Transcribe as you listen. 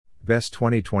Best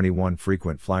 2021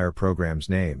 Frequent Flyer Programs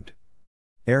named.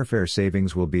 Airfare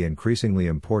savings will be increasingly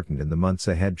important in the months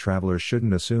ahead. Travelers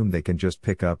shouldn't assume they can just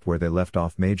pick up where they left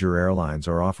off. Major airlines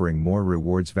are offering more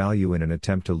rewards value in an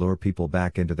attempt to lure people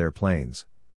back into their planes.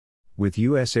 With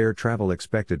U.S. air travel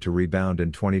expected to rebound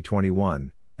in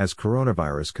 2021, as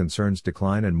coronavirus concerns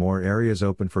decline and more areas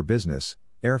open for business,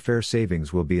 airfare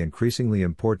savings will be increasingly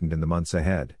important in the months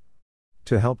ahead.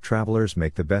 To help travelers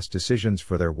make the best decisions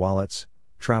for their wallets,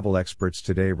 travel experts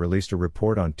today released a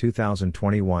report on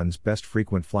 2021's best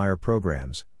frequent flyer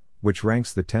programs, which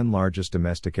ranks the 10 largest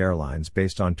domestic airlines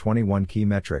based on 21 key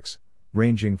metrics,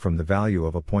 ranging from the value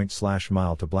of a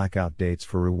point/mile to blackout dates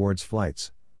for rewards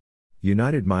flights.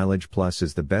 United MileagePlus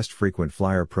is the best frequent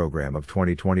flyer program of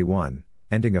 2021,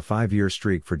 ending a 5-year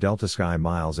streak for Delta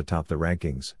SkyMiles atop the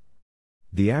rankings.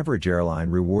 The average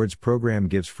airline rewards program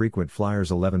gives frequent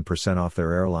flyers 11% off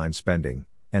their airline spending,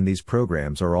 and these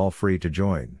programs are all free to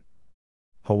join.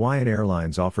 Hawaiian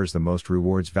Airlines offers the most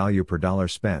rewards value per dollar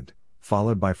spent,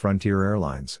 followed by Frontier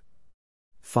Airlines.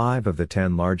 5 of the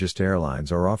 10 largest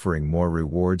airlines are offering more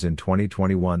rewards in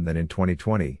 2021 than in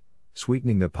 2020,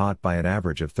 sweetening the pot by an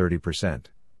average of 30%.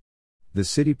 The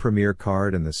Citi Premier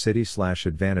Card and the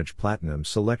Citi/Advantage Platinum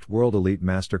Select World Elite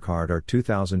MasterCard are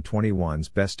 2021's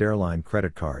best airline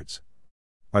credit cards.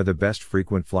 Are the best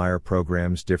frequent flyer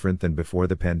programs different than before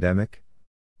the pandemic?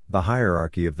 The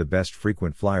hierarchy of the best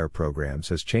frequent flyer programs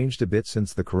has changed a bit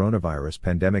since the coronavirus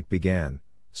pandemic began,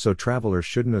 so travelers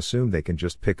shouldn't assume they can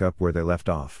just pick up where they left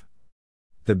off.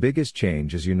 The biggest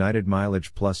change is United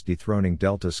MileagePlus dethroning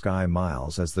Delta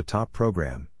SkyMiles as the top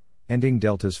program, ending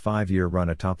Delta's 5-year run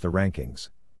atop the rankings.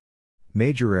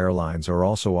 Major airlines are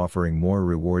also offering more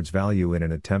rewards value in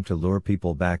an attempt to lure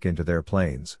people back into their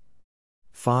planes.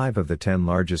 5 of the 10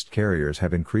 largest carriers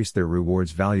have increased their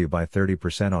rewards value by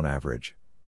 30% on average.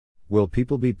 Will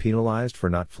people be penalized for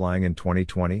not flying in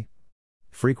 2020?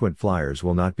 Frequent flyers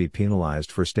will not be penalized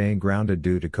for staying grounded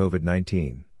due to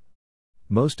COVID-19.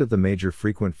 Most of the major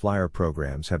frequent flyer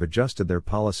programs have adjusted their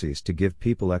policies to give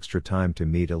people extra time to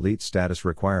meet elite status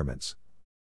requirements.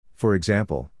 For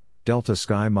example, Delta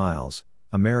SkyMiles,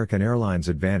 American Airlines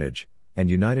Advantage, and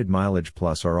United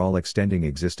MileagePlus are all extending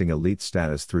existing elite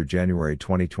status through January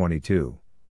 2022.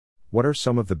 What are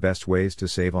some of the best ways to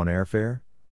save on airfare?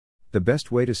 The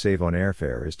best way to save on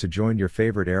airfare is to join your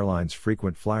favorite airline's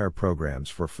frequent flyer programs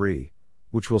for free,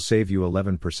 which will save you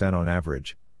 11% on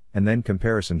average, and then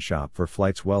comparison shop for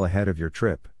flights well ahead of your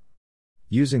trip.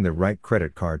 Using the right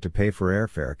credit card to pay for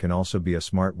airfare can also be a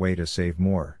smart way to save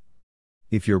more.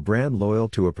 If you're brand loyal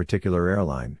to a particular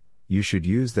airline, you should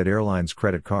use that airline's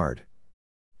credit card.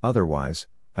 Otherwise,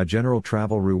 a general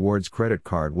travel rewards credit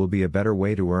card will be a better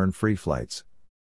way to earn free flights.